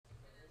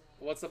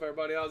What's up,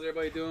 everybody? How's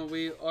everybody doing?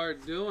 We are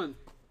doing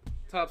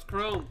Topps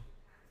Chrome.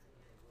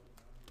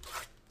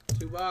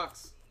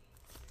 2-box.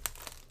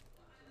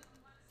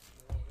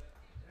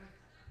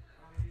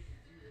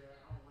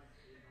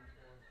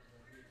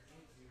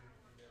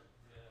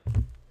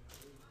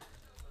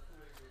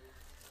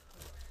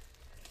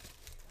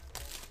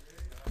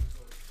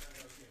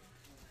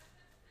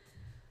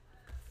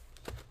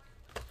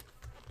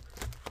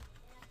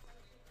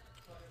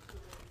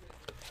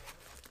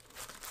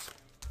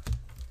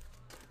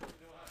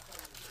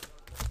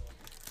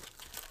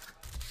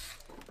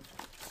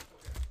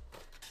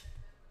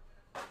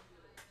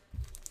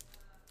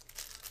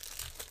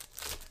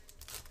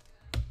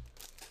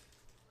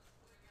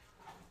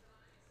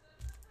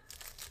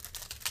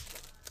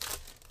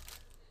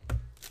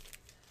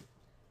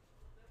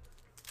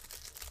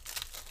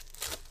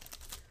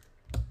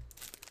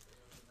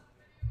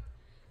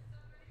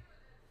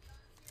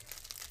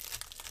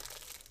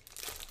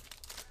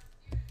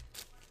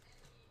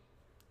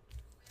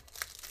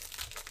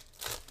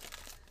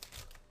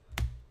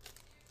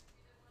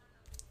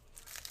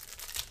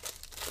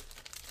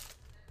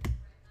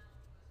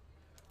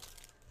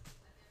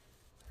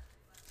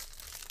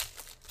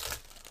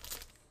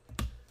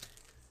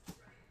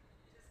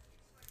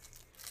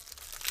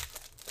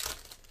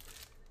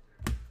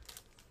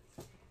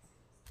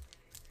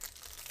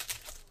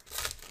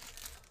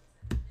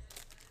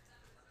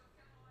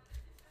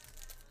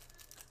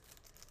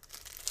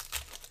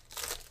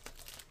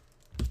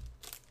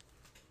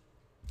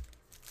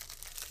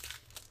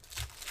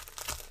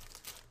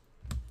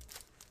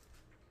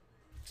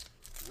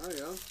 There you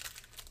go.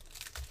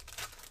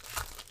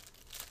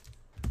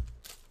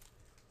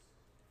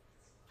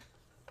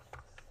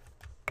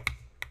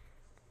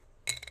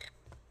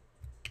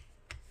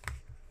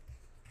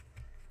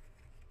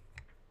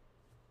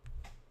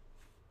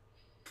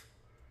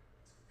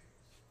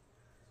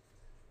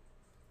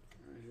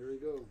 Alright, here we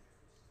go.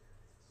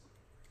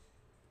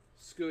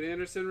 Scoot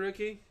Anderson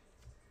rookie.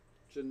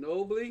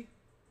 Ginobili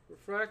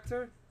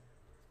refractor.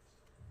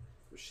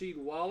 Rasheed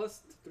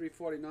Wallace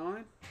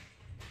 349.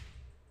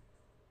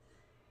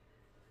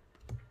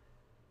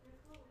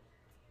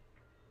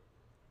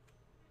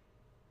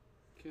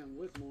 Ken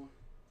Whitmore.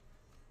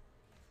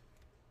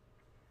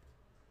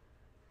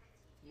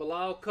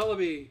 Bilal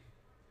Cullaby,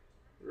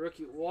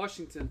 rookie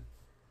Washington.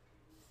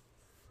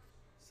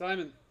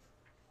 Simon.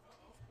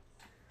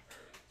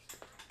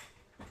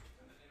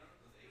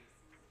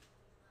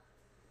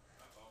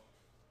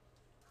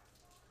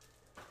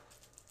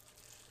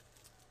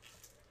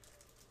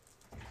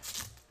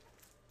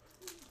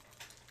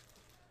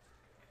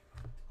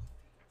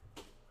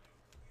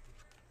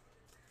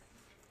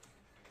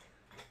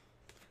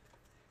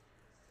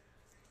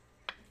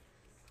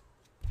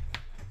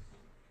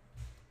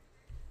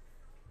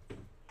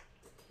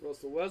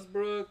 Russell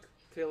Westbrook,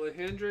 Taylor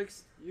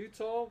Hendricks,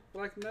 Utah,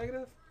 black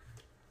negative.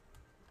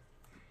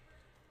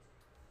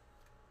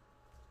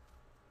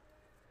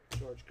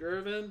 George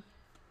Gervin,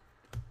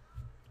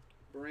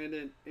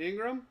 Brandon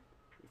Ingram,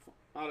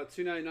 out of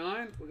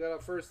 299. We got our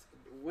first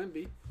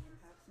Wemby.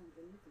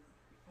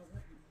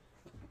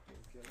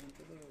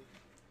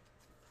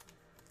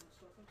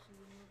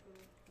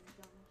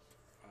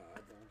 I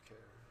don't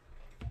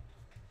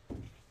care.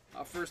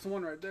 Our first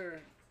one right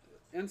there.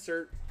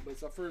 Insert, but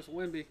it's our first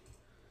Wemby.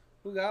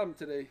 Who got him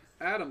today?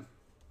 Adam.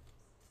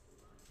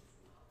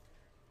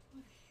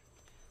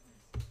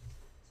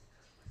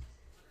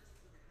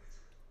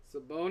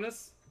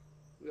 Sabonis.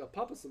 We got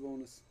Papa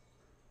Sabonis.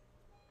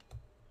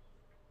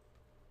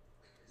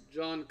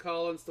 John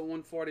Collins to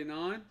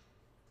 149.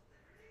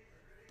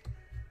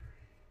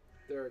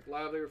 Derek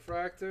Lively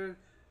refractor.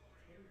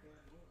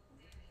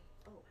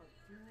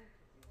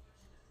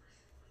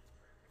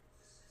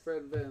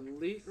 Fred Van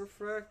Leet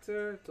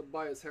refractor.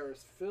 Tobias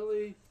Harris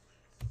Philly.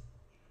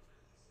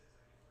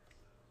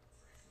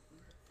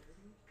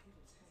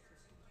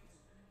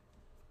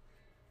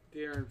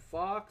 De'Aaron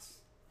Fox,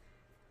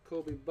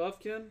 Kobe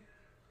Buffkin,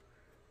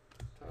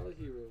 Tyler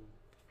Hero.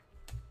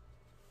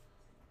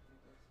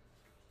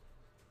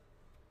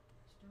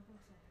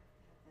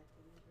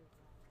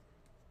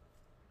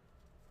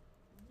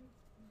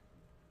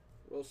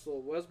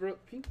 Russell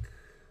Westbrook, pink.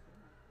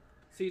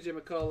 CJ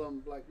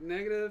McCollum, black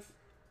negative.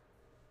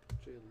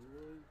 Jalen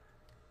Wood.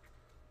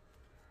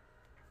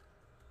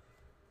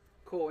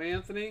 Cole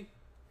Anthony.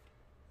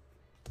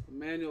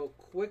 Emmanuel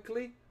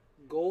Quickly,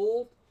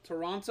 gold,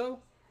 Toronto.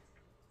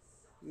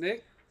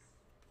 Nick.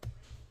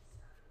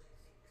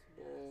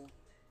 Ball.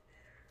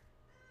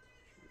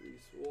 Reese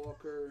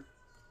Walker.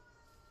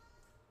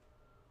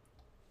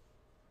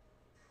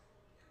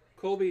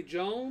 Kobe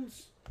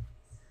Jones.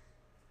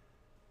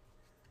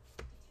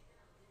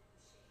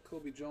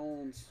 Kobe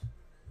Jones.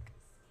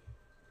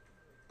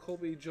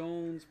 Kobe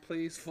Jones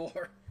plays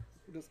for.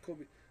 Who does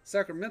Kobe?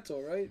 Sacramento,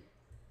 right?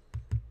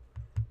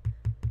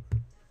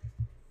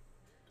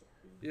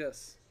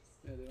 Yes.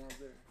 Yeah, they're on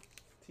there.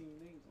 Team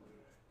names on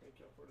there. Thank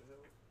y'all for the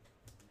help.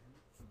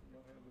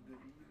 Y'all have a good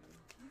evening.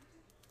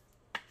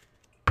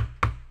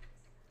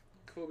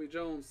 Kobe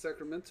Jones,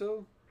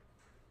 Sacramento.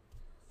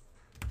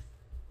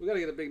 We gotta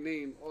get a big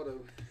name auto.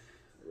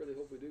 I really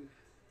hope we do.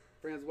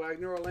 Franz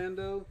Wagner,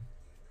 Orlando.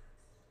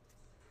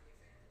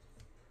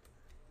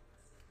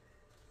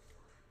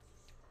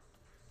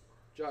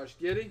 Josh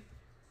Giddey.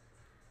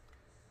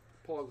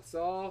 Paul Gasol.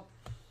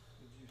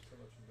 So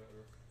much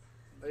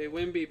better. A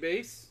Wemby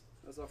base.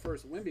 That's our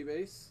first Wemby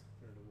base.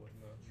 Compared to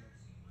whatnot.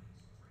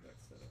 That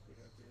setup we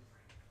have here.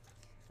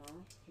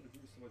 Huh? It would be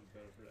so much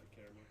better for that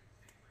camera.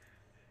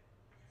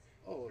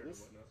 Oh, Compared this.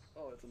 to whatnot.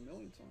 Oh, it's a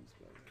million times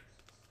better.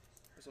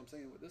 That's what I'm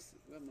saying. With this,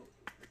 we have no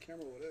the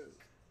camera. What is?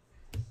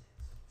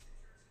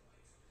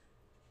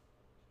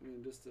 I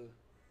mean, just a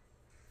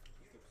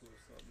Just a close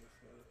up this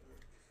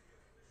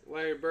setup.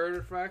 Larry Bird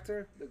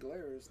refractor. The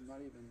glare is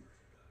not even.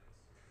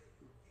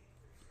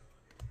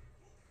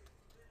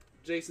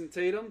 Jason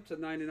Tatum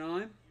to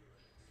 99.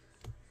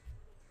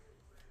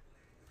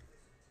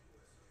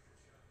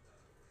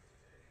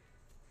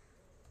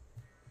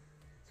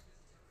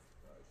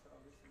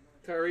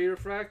 Kyrie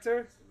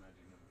refractor.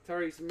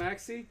 Tyrese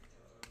Maxey.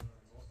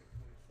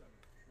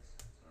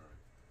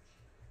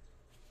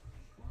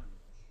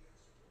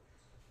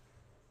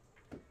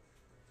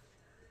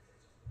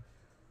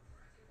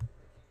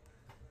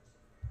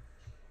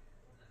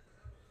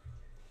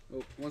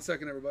 Oh, 1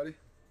 second, everybody.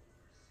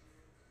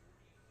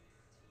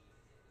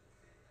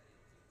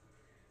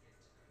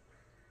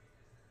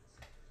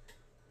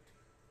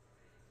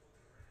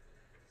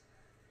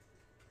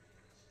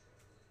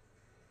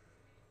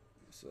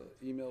 It's an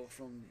email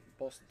from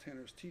Boston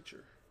Tanner's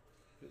teacher.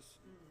 His,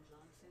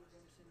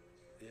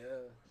 yeah,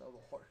 that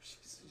was hard.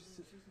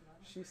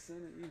 She sent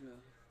an email.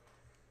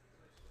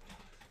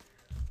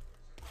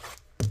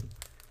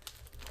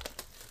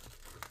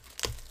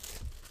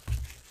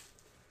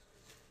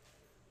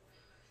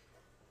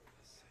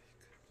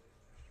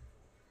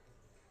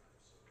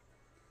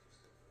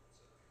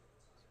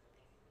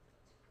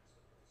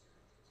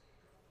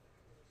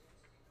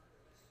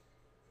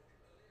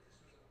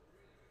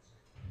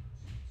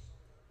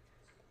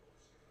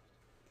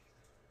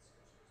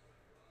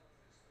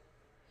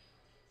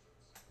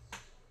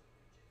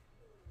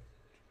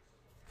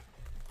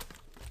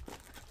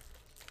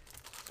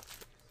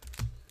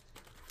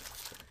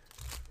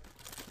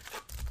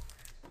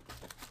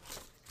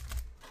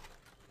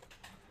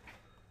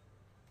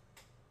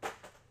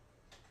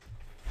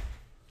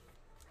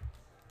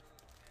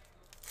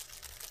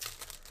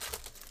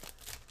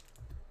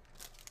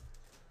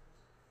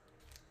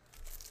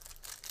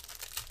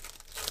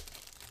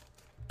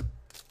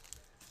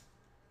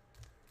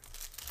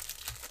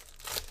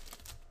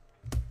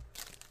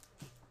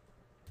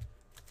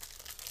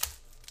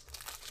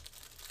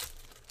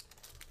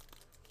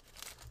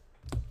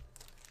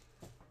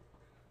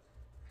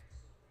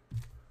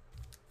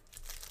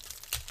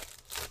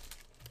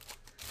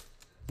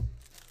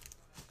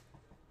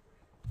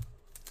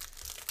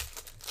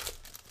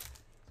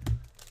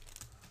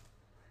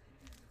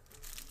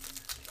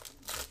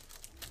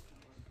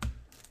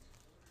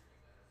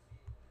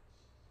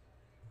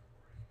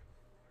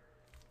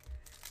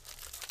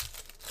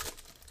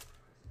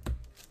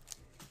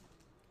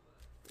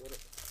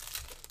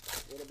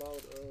 What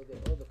about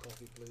the other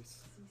coffee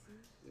place?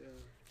 Yeah.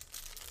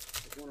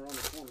 There's one around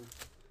the corner.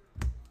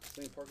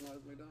 Same parking lot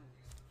as McDonald's.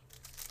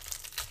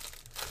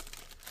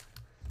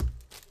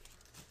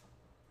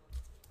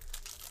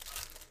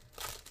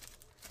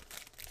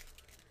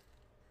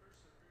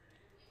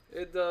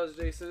 It does,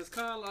 Jason. It's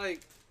kind of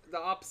like the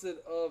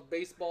opposite of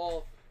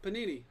baseball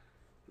panini.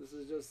 This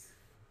is just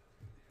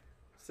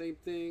same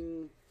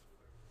thing,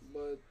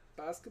 but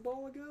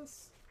basketball, I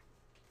guess.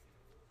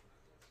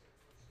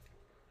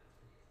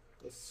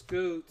 A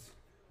Scoot,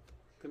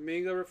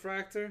 Kaminga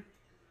refractor.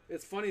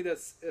 It's funny that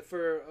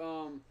for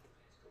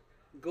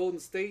Golden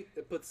State,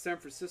 it puts San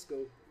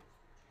Francisco.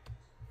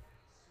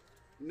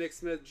 Nick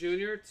Smith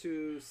Jr.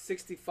 to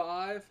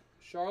 65,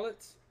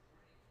 Charlotte.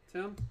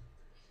 Tim.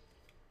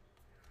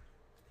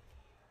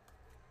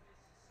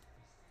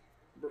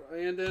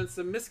 And then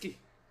Samiski,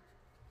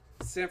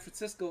 San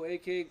Francisco,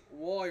 aka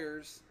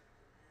Warriors.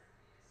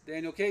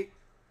 Daniel Cate,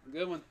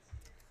 good one.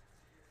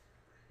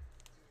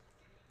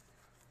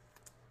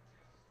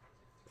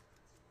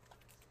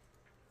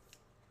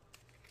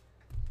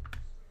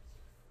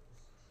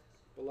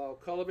 Bilal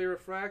Cullaby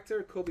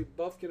refractor, Kobe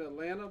Buffkin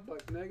Atlanta,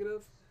 black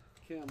negative.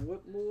 Cam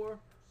Whitmore,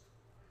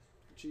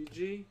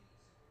 GG.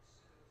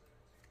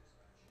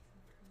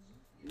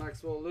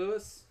 Maxwell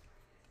Lewis,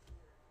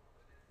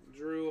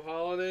 Drew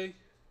Holiday,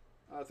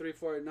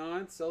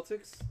 349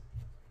 Celtics.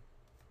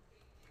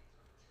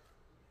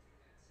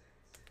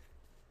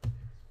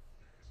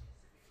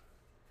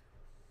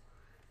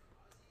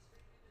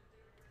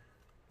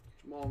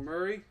 Jamal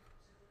Murray,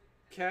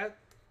 Cat,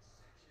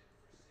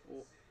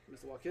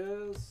 Mr.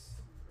 Jaquez.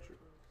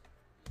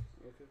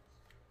 Okay.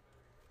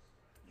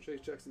 Chase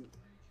Jackson.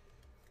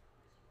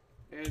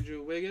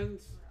 Andrew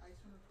Wiggins.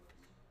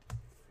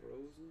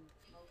 Frozen.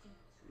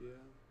 Yeah.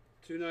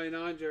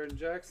 299 Jaren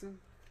Jackson.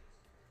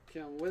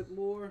 Cam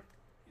Whitmore.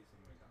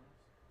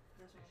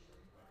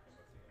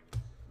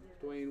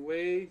 Dwayne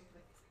Wade.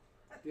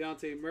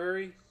 Deontay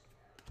Murray.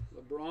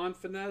 LeBron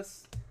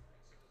Finesse.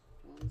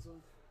 Oh. Lorenzo.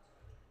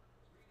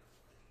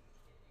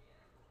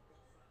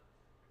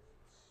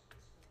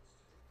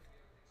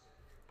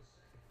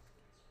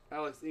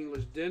 Alex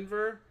English,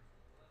 Denver.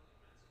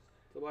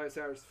 Tobias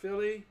Harris,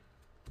 Philly.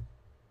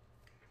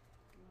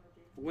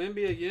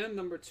 Wemby again,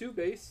 number 2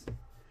 base.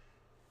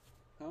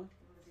 Huh?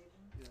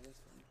 Yeah,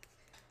 that's fine.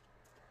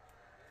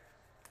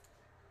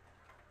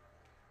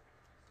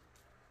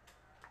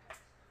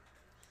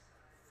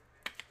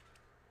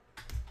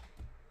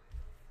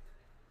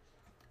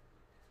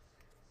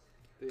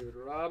 David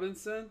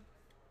Robinson.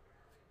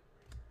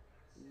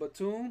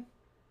 Batum.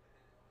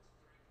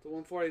 To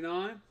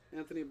 149.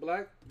 Anthony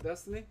Black,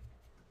 Destiny.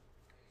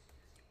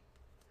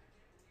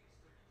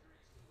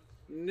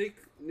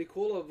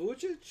 Nikola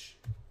Vucic.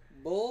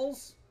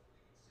 Bulls.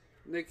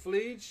 Nick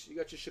Fleege. You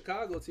got your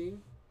Chicago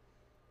team.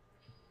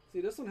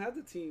 See, this one had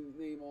the team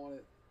name on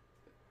it.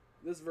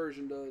 This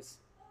version does.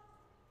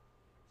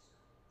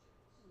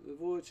 The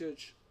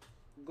Vucic.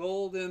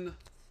 Golden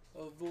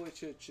of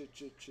Vucic.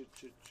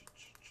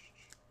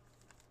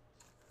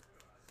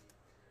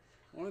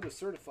 Only the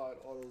certified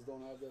autos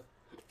don't have the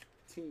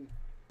team.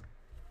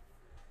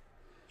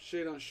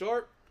 Shadon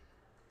Sharp.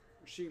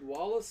 Rasheed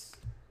Wallace.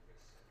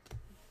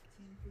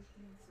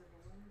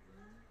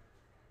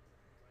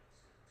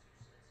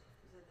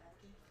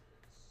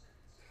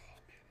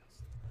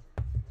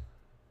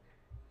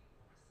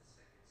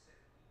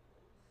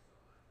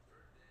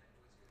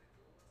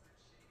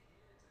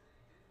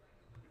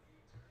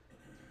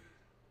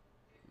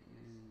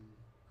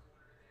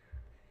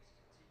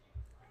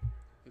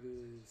 It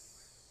is.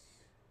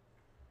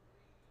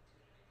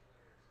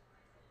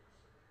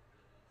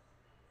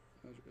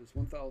 It's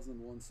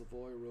 1001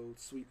 Savoy Road,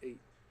 Suite 8.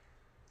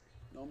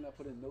 Normally I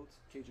put in notes,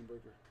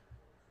 Cajunbreaker.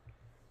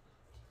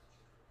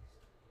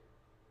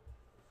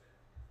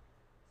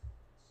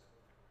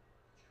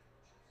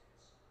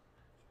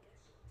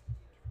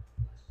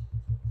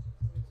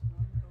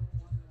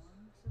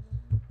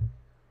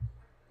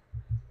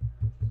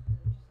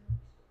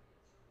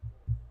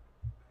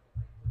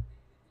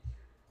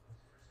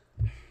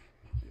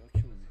 Y'all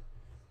killing me.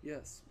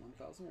 Yes,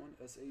 1001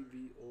 Savoy,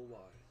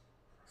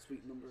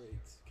 Suite number 8,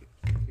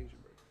 Cajunbreaker.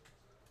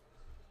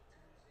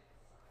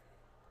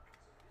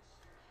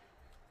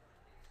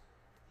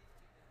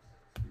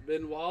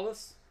 Ben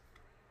Wallace,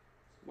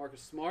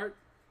 Marcus Smart,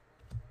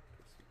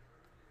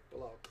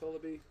 Bilal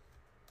Cullaby,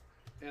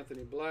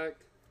 Anthony Black,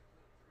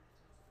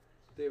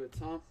 David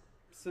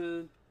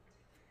Thompson,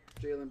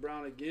 Jaylen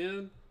Brown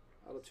again,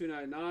 out of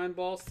 299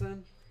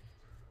 Boston,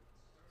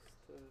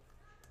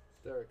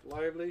 Derek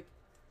Lively.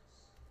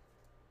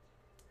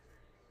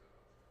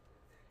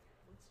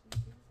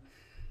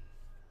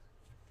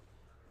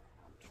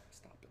 I'm trying to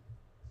stop him.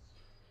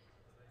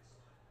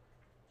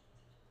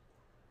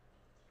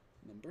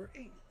 Number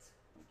 8.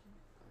 I'm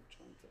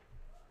trying to.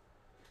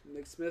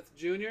 Nick Smith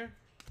Jr.,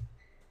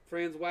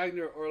 Franz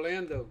Wagner,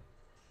 Orlando.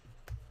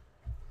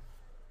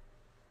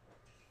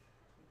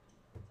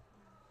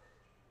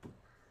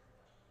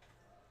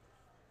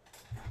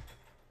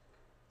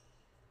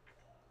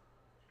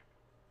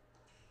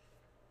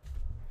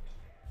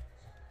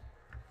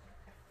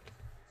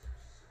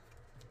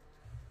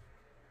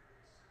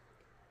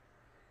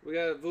 We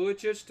got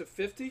Vucic to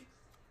 50,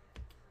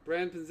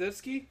 Brandon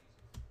Pinzewski,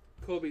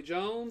 Kobe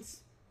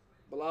Jones,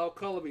 Bilal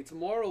Cullaby.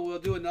 Tomorrow we'll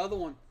do another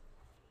one.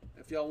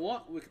 If y'all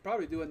want, we could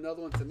probably do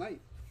another one tonight.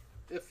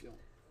 If y'all.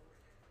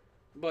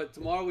 But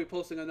tomorrow we're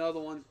posting another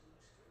one.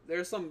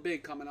 There's some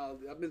big coming out.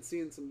 I've been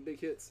seeing some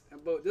big hits.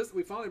 But this,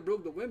 we finally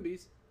broke the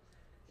Wimbys.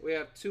 We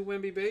have 2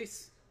 Wemby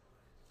base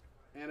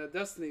and a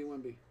Destiny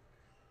Wemby.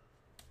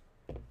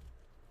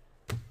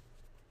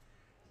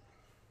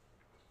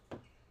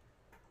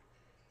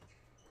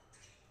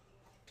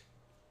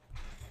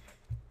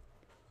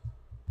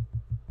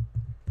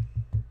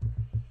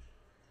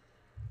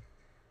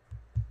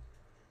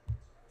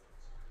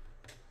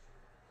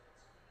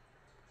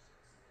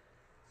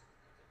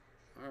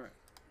 All right.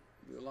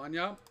 Do a line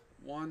up.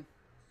 1,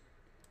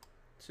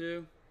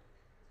 2,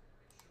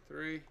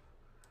 3,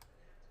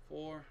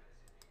 4,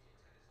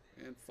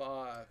 and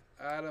 5.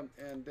 Adam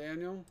and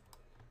Daniel.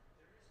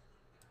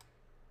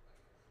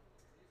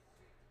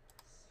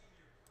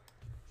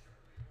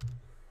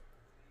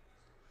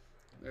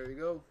 There you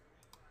go.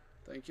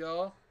 Thank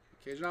y'all.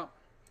 Cajun out.